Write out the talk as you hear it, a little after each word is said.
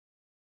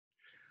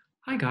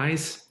Hi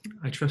guys,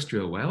 I trust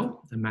you're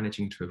well and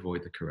managing to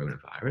avoid the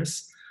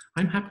coronavirus.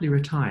 I'm happily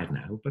retired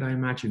now, but I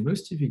imagine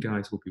most of you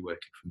guys will be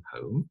working from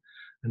home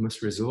and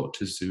must resort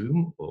to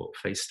Zoom or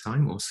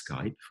FaceTime or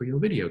Skype for your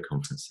video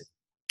conferencing.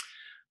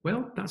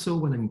 Well, that's all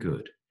well and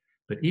good,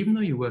 but even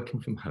though you're working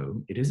from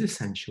home, it is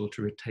essential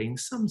to retain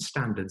some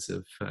standards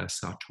of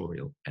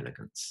sartorial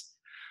elegance.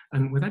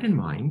 And with that in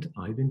mind,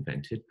 I've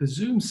invented the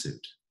Zoom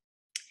suit.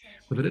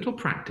 With a little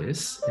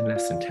practice, in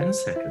less than 10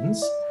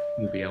 seconds,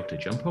 you'll be able to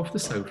jump off the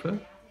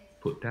sofa,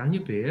 put down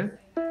your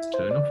beer,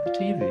 turn off the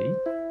TV,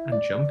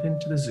 and jump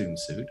into the Zoom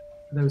suit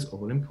for those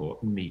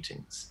all-important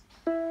meetings.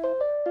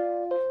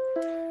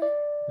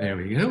 There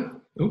we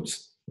go.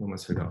 Oops,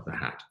 almost forgot the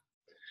hat.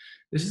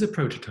 This is a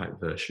prototype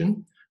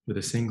version with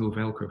a single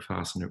Velcro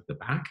fastener at the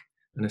back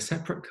and a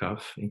separate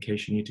cuff in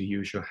case you need to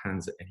use your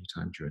hands at any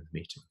time during the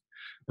meeting.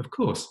 Of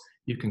course,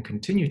 you can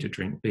continue to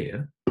drink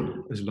beer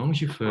as long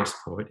as you first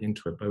pour it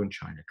into a bone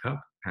china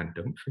cup and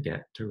don't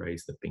forget to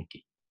raise the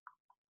pinky.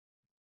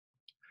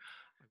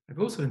 I've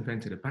also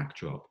invented a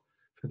backdrop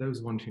for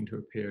those wanting to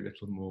appear a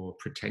little more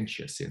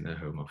pretentious in their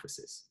home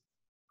offices.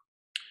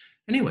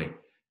 Anyway,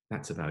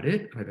 that's about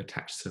it. I've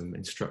attached some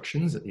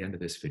instructions at the end of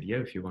this video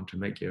if you want to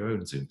make your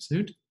own Zoom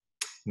suit.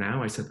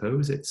 Now I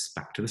suppose it's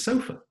back to the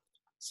sofa.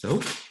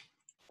 So,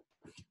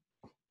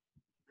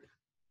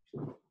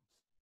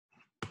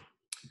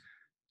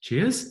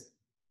 cheers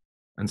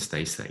and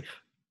stay safe.